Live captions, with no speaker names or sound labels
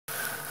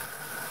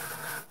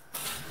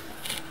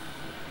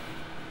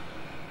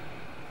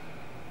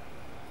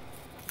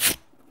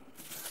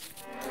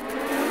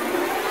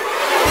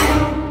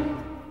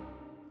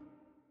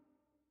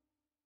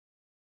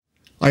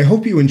I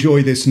hope you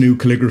enjoy this new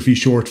calligraphy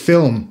short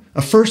film,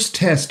 a first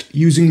test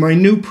using my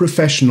new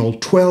professional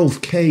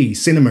 12K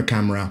cinema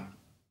camera.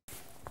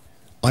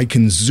 I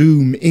can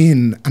zoom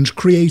in and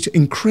create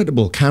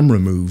incredible camera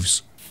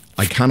moves.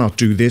 I cannot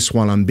do this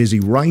while I'm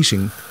busy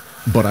writing,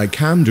 but I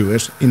can do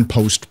it in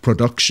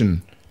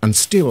post-production and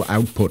still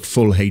output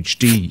full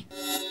HD.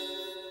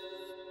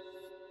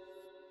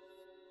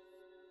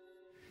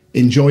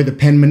 Enjoy the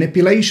pen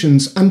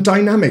manipulations and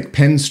dynamic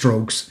pen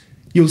strokes.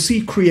 You'll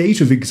see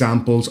creative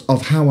examples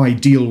of how I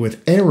deal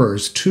with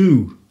errors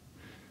too.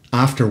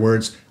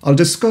 Afterwards, I'll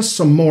discuss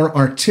some more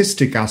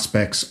artistic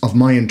aspects of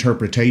my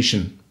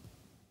interpretation.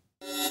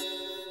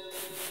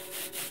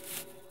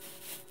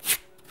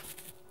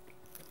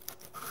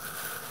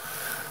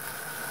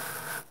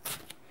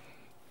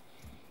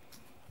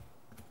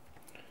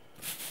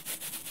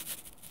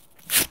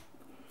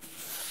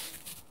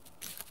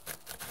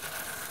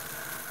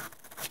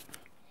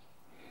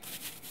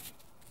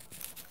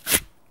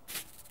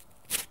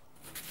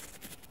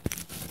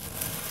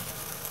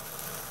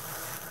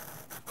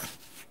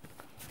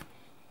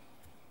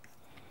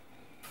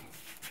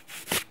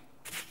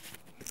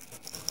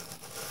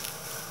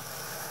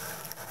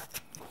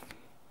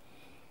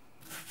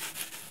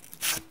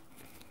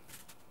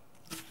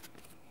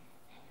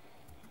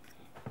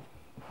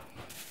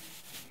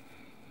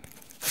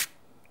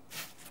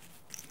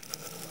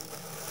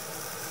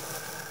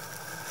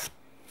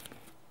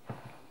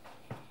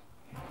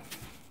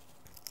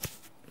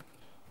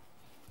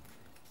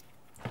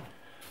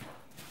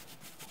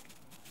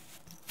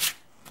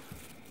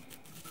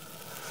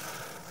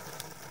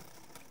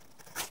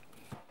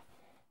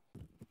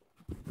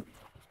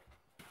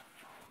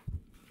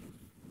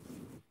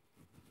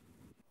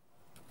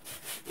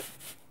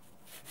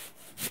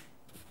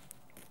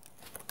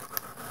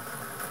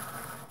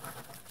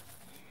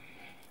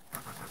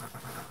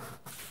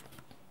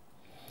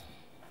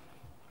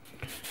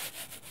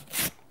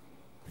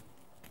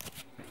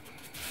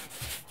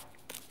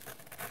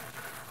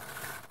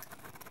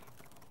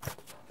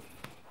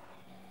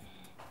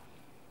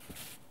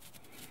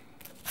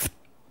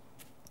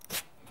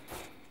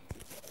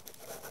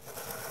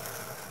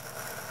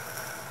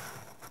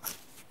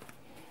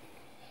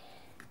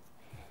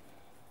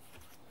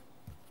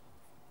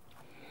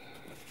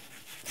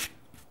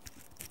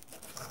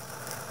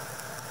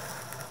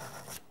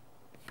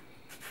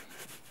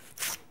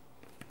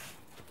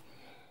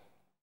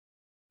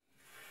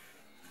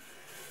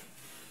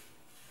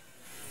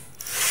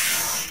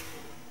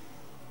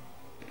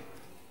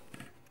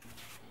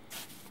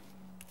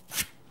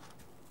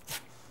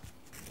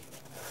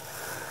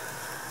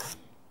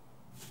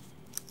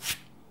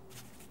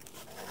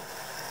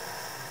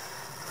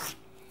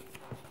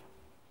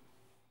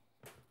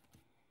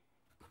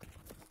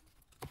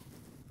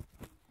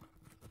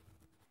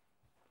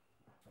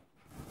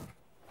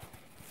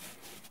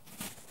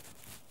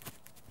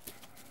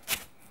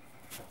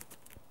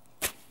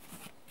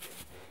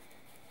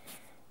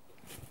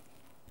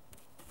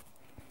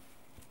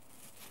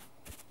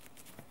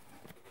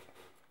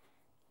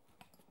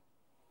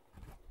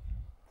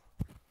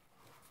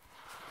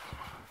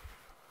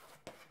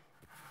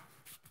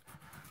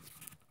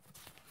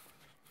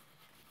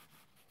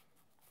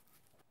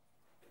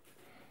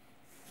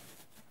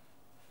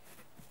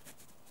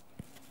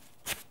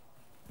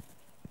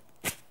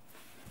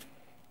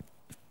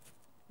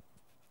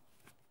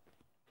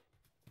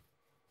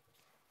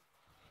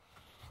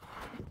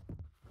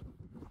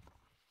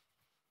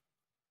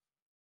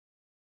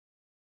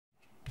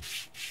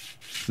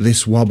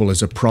 This wobble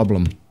is a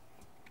problem.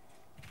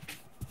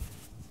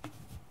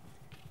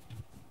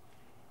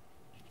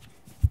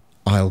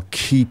 I'll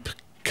keep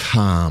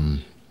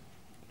calm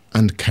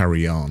and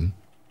carry on.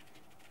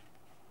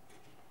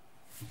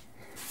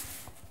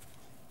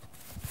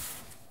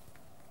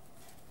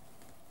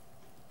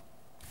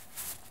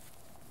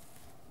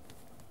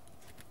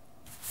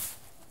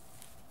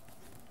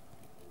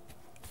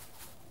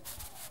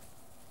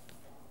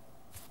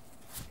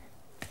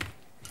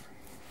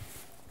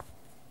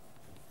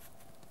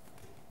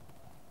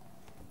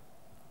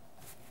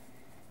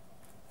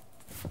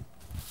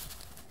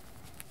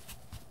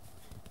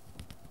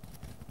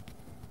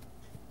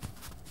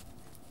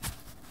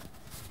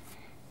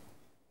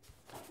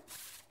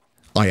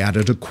 I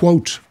added a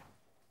quote.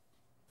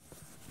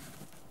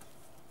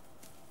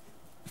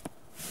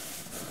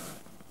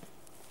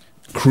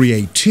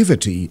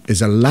 Creativity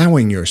is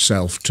allowing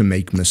yourself to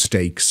make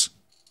mistakes.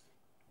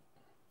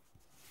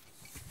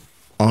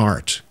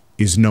 Art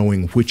is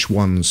knowing which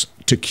ones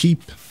to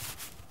keep.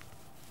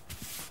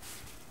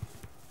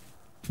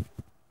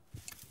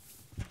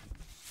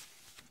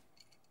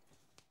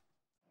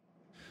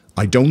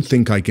 I don't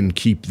think I can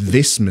keep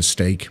this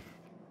mistake.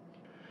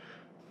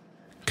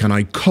 Can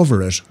I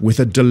cover it with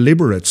a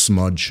deliberate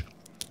smudge?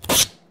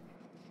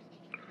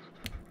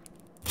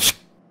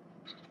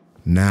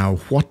 Now,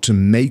 what to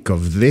make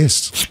of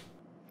this?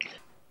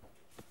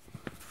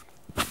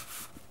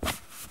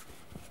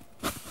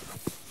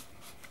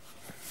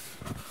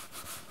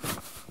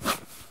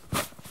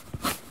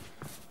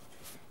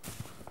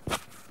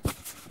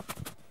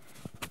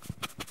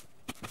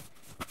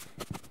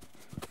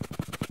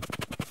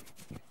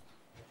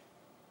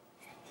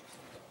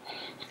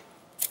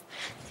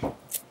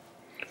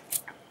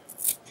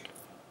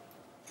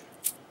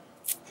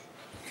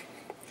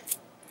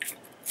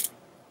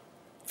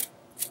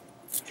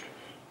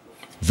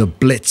 The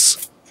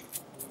Blitz.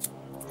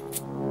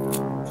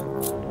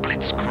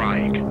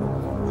 Blitzkrieg.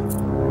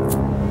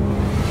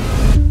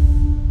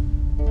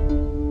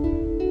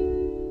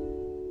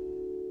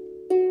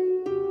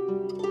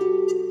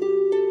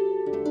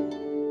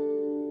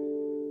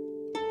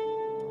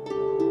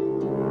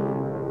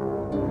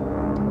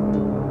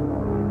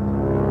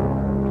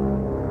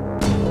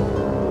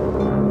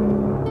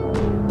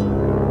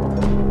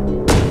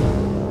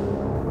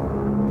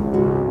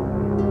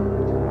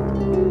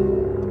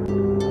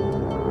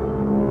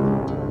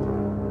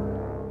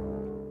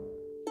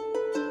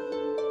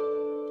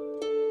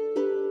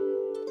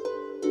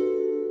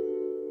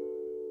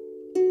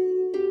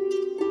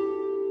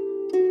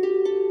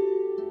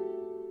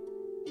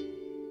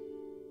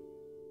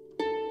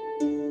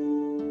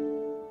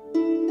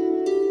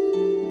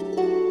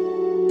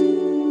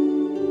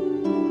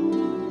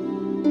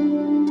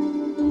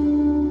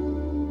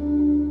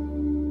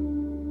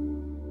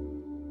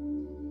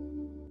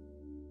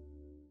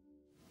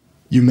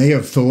 You may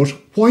have thought,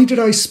 why did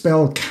I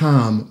spell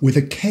calm with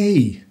a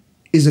K?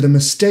 Is it a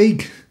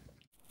mistake?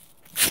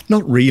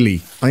 Not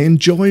really. I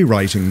enjoy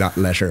writing that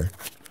letter.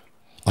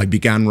 I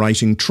began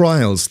writing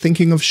trials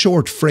thinking of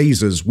short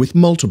phrases with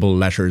multiple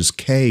letters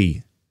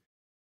K.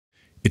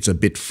 It's a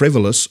bit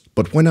frivolous,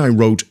 but when I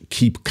wrote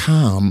keep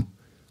calm,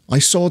 I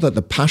saw that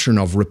the pattern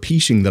of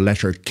repeating the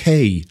letter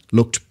K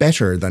looked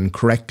better than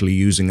correctly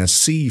using a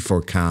C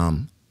for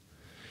calm.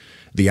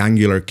 The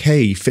angular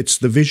K fits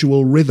the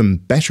visual rhythm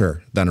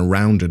better than a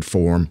rounded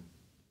form.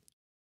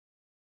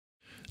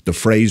 The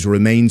phrase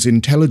remains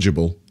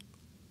intelligible.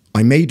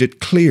 I made it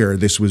clear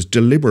this was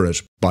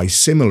deliberate by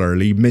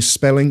similarly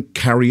misspelling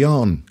carry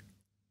on.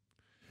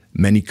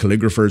 Many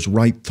calligraphers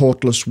write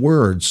thoughtless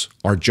words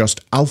or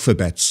just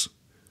alphabets.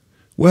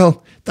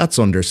 Well, that's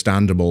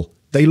understandable.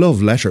 They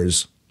love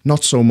letters,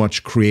 not so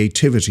much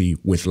creativity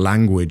with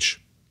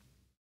language.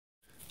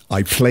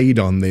 I played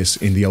on this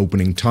in the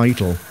opening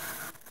title.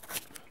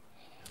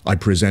 I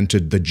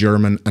presented the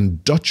German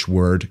and Dutch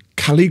word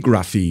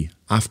calligraphy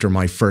after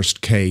my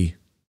first K.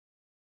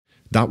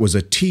 That was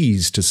a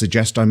tease to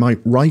suggest I might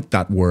write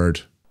that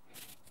word.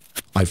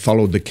 I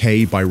followed the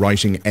K by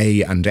writing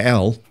A and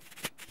L,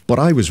 but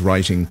I was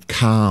writing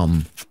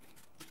calm.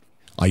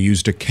 I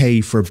used a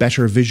K for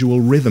better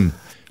visual rhythm,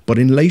 but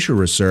in later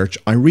research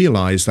I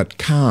realised that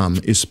calm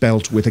is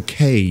spelt with a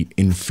K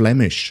in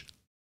Flemish.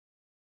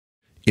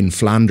 In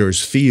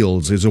Flanders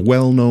Fields is a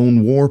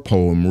well-known war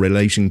poem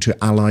relating to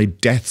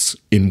Allied deaths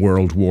in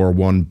World War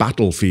I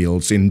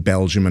battlefields in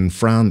Belgium and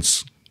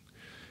France.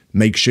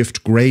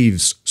 Makeshift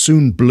graves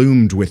soon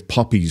bloomed with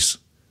poppies.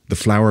 The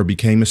flower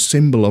became a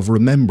symbol of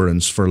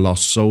remembrance for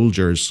lost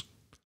soldiers.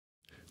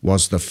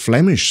 Was the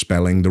Flemish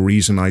spelling the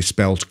reason I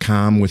spelt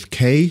calm with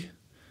K?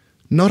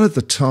 Not at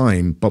the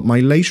time, but my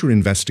later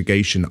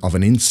investigation of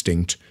an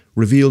instinct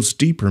reveals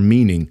deeper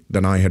meaning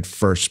than I had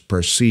first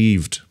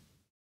perceived.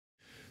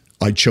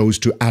 I chose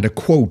to add a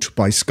quote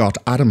by Scott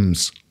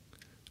Adams.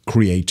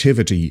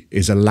 Creativity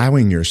is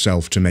allowing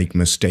yourself to make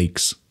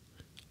mistakes.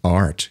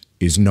 Art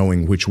is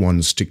knowing which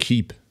ones to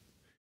keep.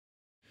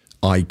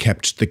 I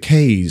kept the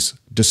K's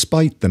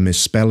despite the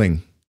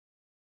misspelling.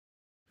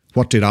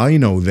 What did I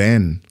know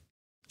then?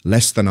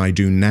 Less than I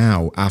do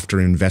now after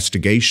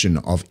investigation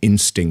of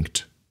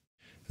instinct.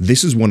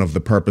 This is one of the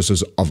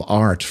purposes of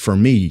art for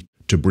me,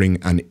 to bring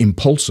an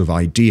impulsive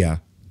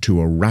idea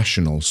to a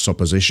rational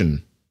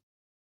supposition.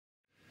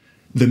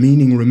 The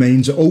meaning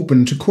remains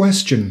open to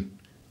question.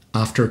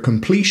 After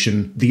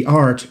completion, the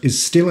art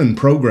is still in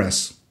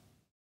progress.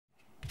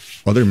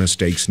 Other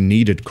mistakes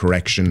needed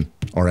correction,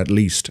 or at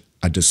least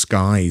a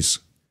disguise.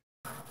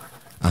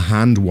 A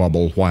hand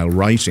wobble while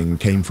writing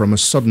came from a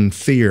sudden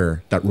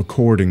fear that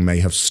recording may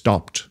have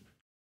stopped.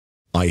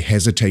 I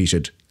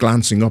hesitated,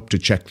 glancing up to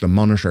check the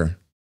monitor.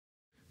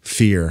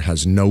 Fear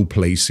has no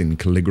place in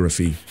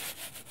calligraphy.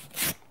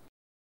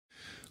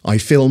 I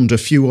filmed a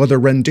few other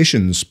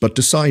renditions, but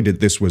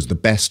decided this was the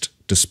best,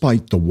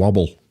 despite the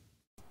wobble.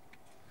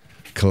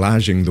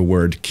 Collaging the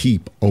word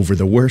keep over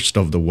the worst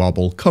of the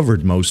wobble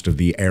covered most of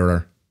the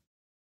error.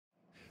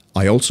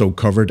 I also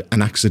covered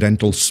an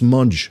accidental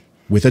smudge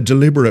with a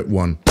deliberate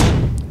one.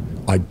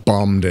 I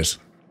bombed it.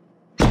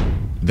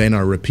 Then I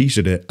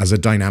repeated it as a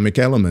dynamic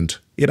element.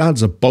 It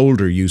adds a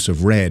bolder use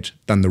of red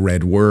than the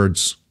red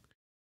words.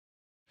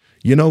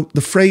 You know, the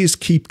phrase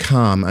keep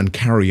calm and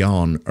carry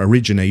on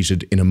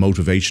originated in a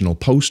motivational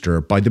poster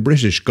by the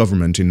British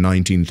government in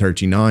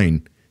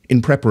 1939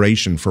 in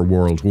preparation for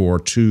World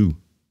War II.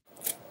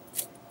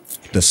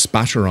 The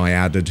spatter I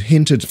added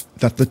hinted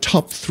that the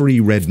top 3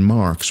 red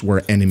marks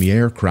were enemy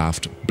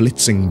aircraft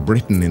blitzing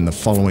Britain in the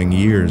following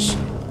years.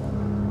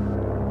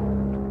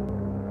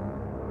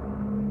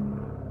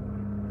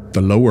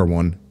 The lower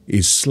one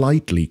is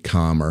slightly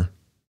calmer.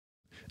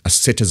 A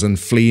citizen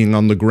fleeing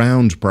on the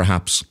ground,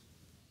 perhaps.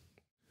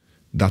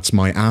 That's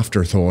my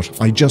afterthought.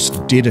 I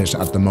just did it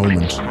at the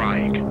moment.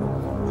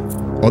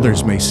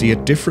 Others may see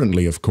it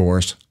differently, of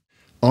course.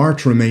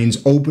 Art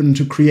remains open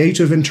to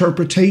creative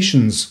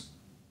interpretations.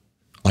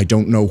 I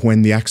don't know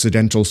when the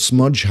accidental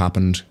smudge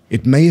happened.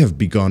 It may have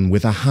begun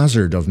with a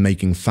hazard of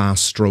making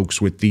fast strokes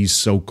with these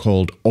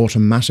so-called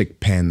automatic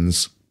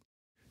pens.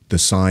 The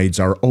sides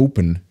are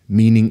open,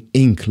 meaning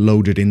ink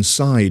loaded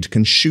inside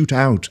can shoot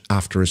out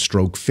after a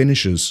stroke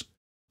finishes.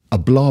 A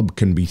blob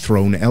can be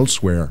thrown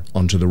elsewhere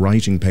onto the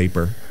writing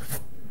paper.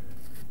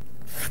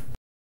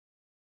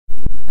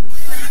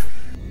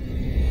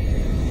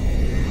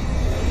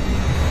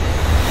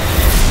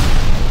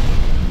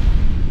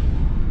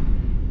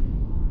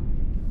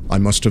 I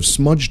must have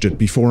smudged it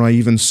before I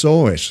even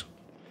saw it.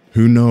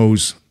 Who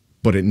knows,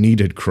 but it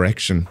needed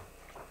correction.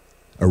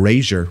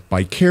 Erasure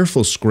by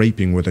careful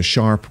scraping with a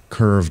sharp,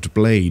 curved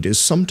blade is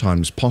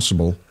sometimes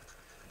possible.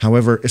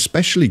 However,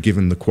 especially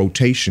given the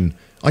quotation,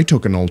 I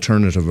took an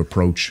alternative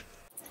approach.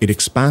 It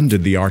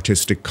expanded the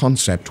artistic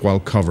concept while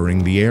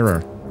covering the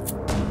error.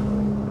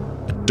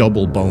 A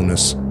double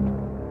bonus.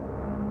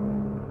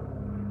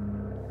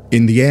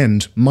 In the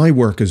end, my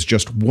work is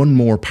just one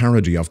more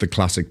parody of the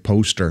classic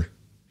poster.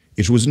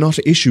 It was not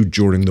issued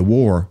during the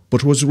war,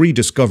 but was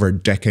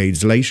rediscovered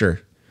decades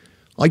later.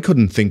 I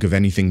couldn't think of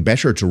anything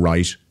better to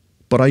write,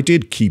 but I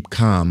did keep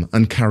calm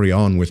and carry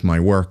on with my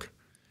work.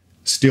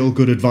 Still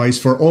good advice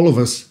for all of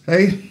us,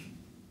 eh?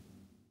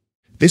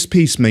 This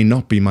piece may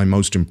not be my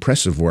most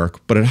impressive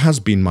work, but it has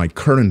been my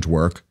current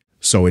work,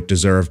 so it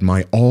deserved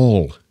my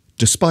all,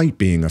 despite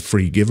being a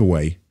free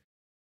giveaway.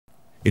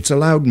 It's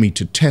allowed me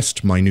to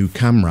test my new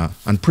camera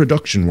and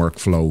production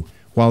workflow,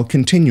 while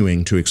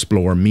continuing to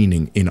explore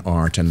meaning in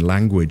art and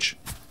language.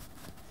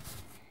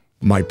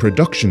 My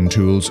production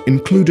tools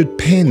included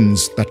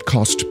pens that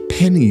cost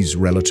pennies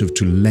relative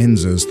to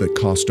lenses that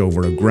cost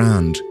over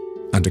 $1,000,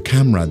 and a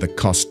camera that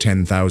cost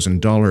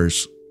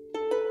 $10,000.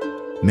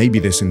 Maybe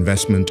this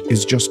investment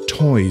is just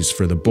toys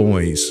for the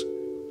boys.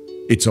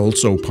 It's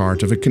also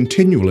part of a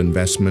continual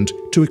investment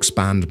to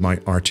expand my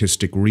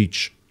artistic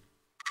reach.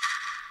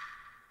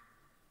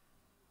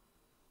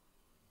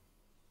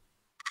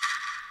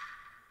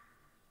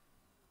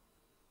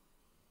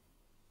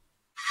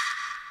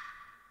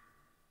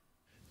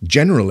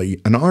 Generally,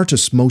 an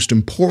artist's most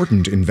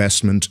important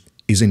investment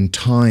is in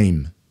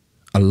time,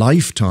 a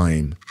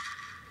lifetime.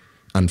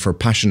 And for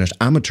passionate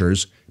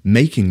amateurs,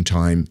 making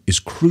time is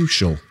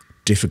crucial,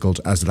 difficult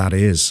as that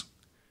is.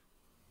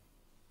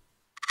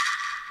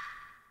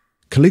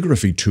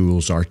 Calligraphy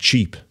tools are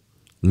cheap.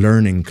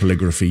 Learning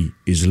calligraphy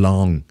is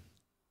long.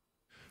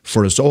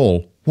 For us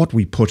all, what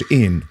we put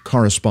in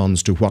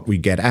corresponds to what we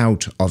get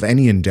out of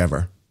any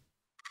endeavour.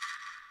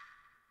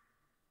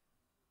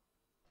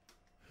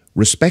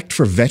 Respect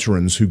for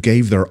veterans who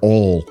gave their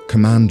all,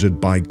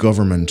 commanded by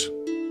government.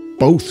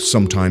 Both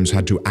sometimes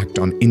had to act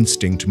on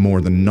instinct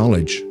more than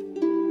knowledge.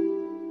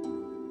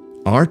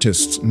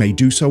 Artists may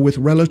do so with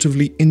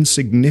relatively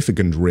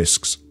insignificant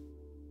risks.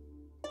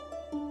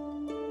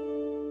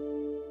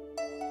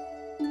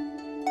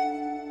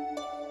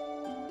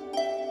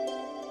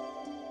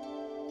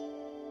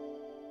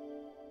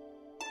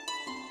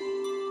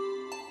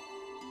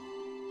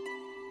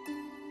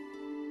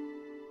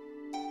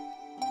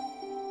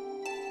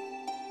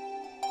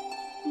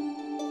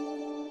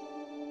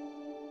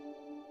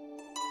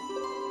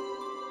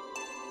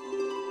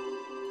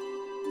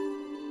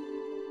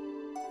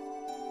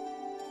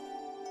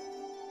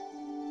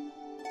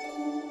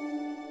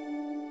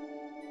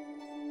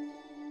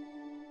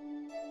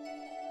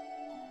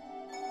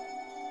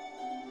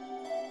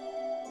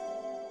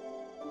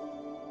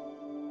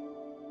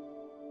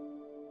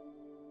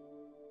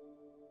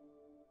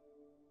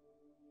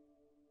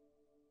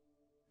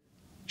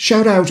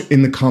 Shout out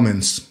in the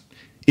comments.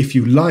 If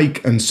you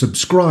like and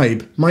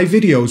subscribe, my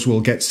videos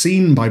will get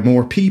seen by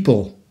more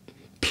people.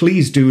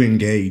 Please do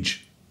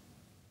engage.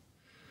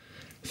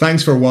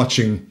 Thanks for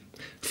watching.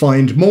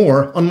 Find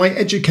more on my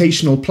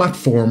educational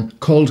platform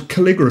called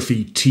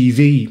Calligraphy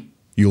TV.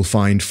 You'll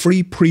find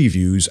free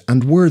previews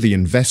and worthy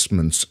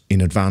investments in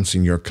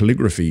advancing your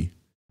calligraphy.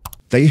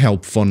 They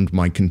help fund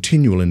my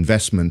continual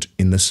investment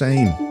in the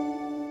same.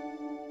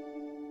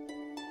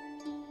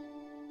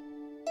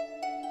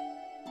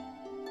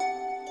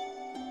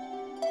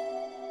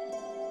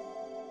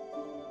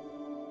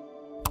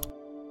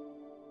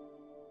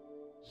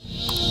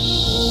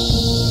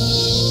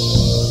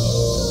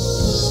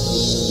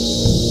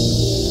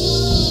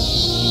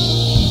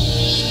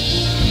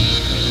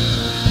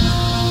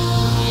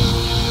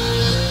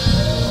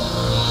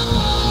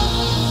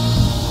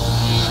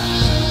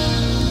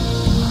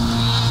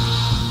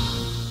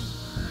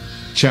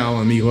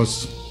 Ciao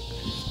amigos.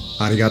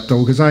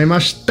 Arigatou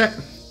gozaimashite.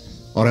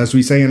 Or as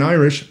we say in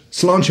Irish,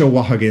 Sláinte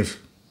Wahagif.